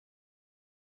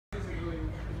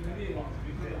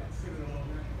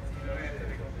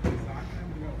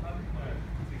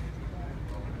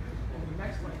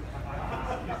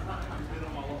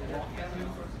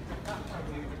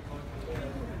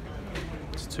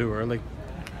It's too early.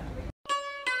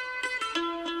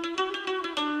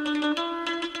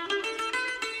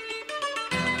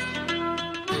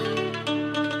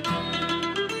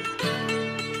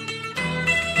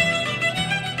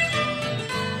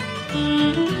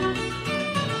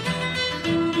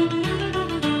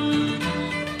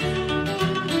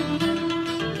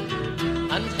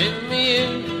 And who are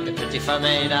you, me pretty fair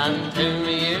maid, and who are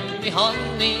you, me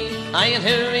honey? Aye, and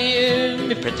who are you,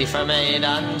 me pretty fair maid,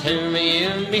 and who are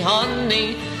you, me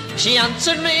honey? She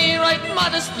answered me right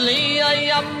modestly, I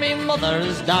am me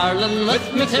mother's darling,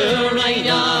 with me too, I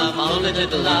am only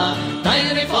little lad,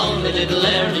 tiny only little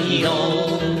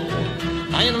early-o.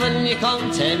 And when you come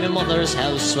to me mother's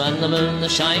house, when the moon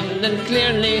is shining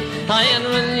clearly, and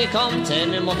when you come to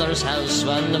me mother's house,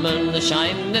 when the moon is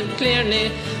shining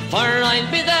clearly, for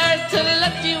I'll be there to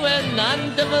let you in,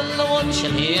 and devil the one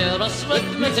shall hear us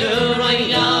with me too, I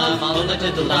am only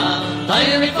little lad,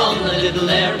 tiny only little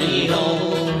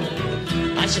early-o.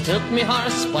 And she took me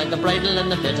horse by the bridle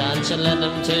and the bit, and she led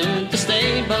him to the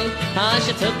stable. And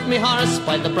she took me horse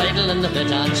by the bridle and the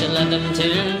bit, and she led him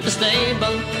to the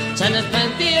stable. Send us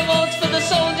plenty of oats for the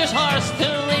soldier's horse to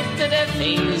eat it if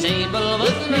he's able.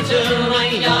 With me too,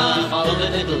 right, yeah, follow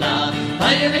the little lad,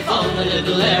 I found the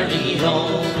little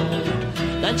early-o.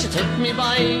 Then she took me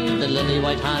by the lily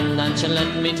white hand, and she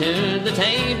led me to the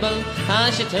table.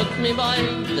 And she took me by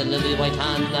the lily white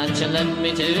hand, and she led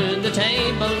me to the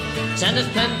table. Send us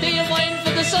plenty of wine for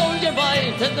the soldier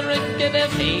boy, to the ricket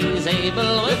if he's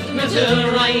able. With me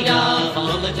to right, yeah,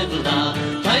 follow the little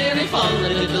lad, tiny follow the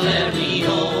little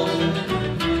early-o.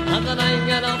 And then I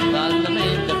get up and I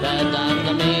made the bed, and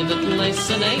I made it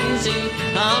nice and easy.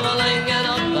 And well, I get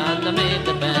up and I made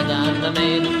the bed, and I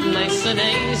made it nice and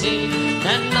easy.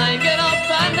 Then I get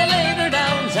up and I laid her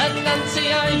down, said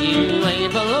Nancy, are you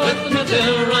able with me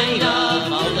to ride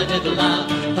off all the little lad,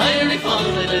 tiring for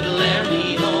the little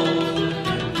early-o.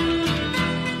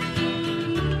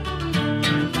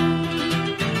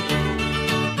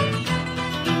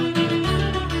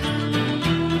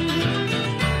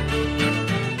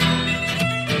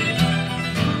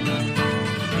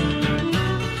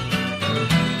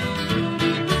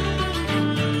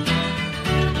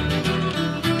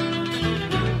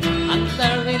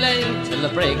 Till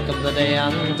the break of the day,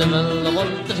 and the mill the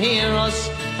one that hear us.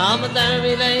 And there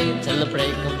we lay till the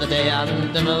break of the day,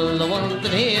 and the mill the one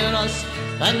that hear us.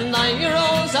 Then I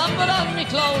arose and put on me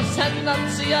clothes, said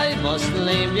Nancy, I must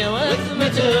leave you with me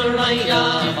to ride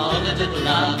off all the little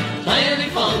lad, tiny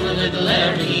for the little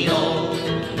early-o.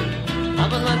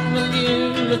 And when will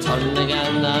you return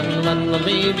again, and when will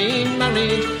we be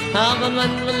married? And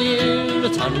when will you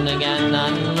return again,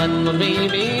 and when will we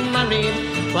be married?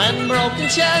 When broken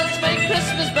shells make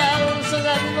Christmas bells, and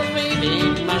then will we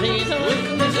be married?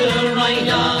 With me to ride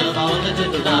off all the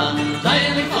little lad,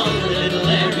 tiny for the little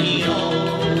early-o.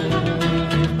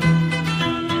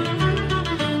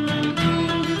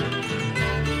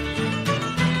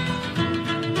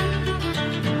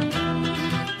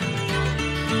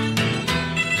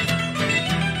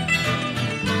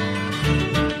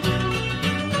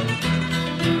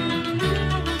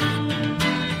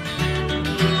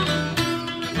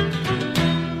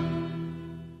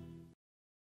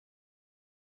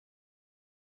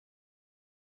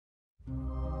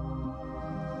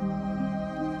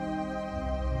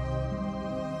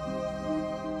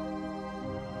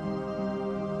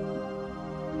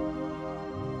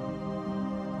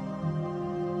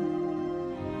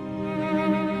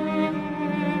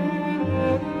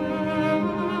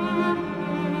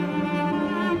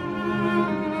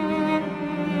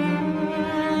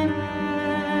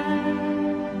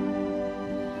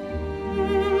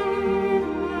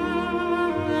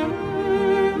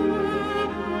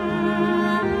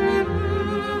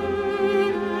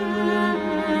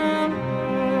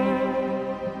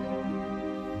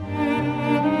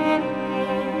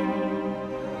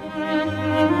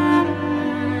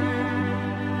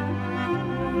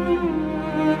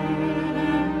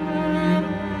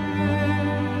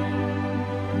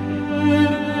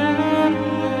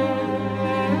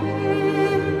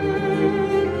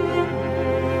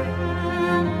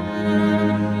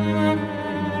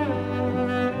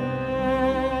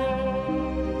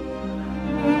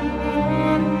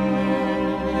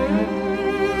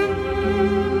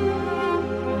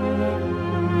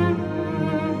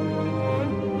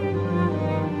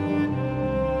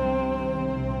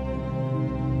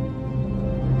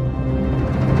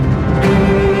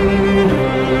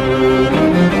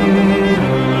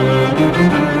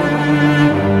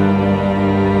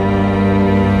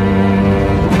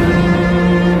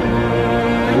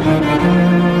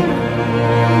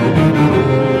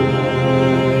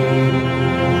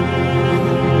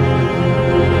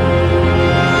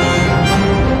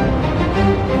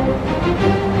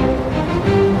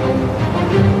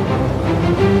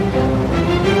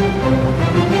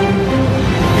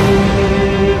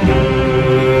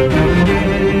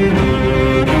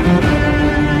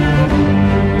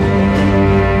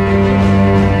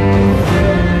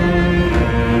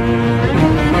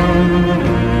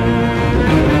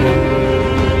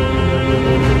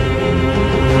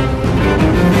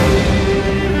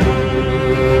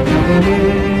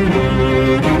 Thank you.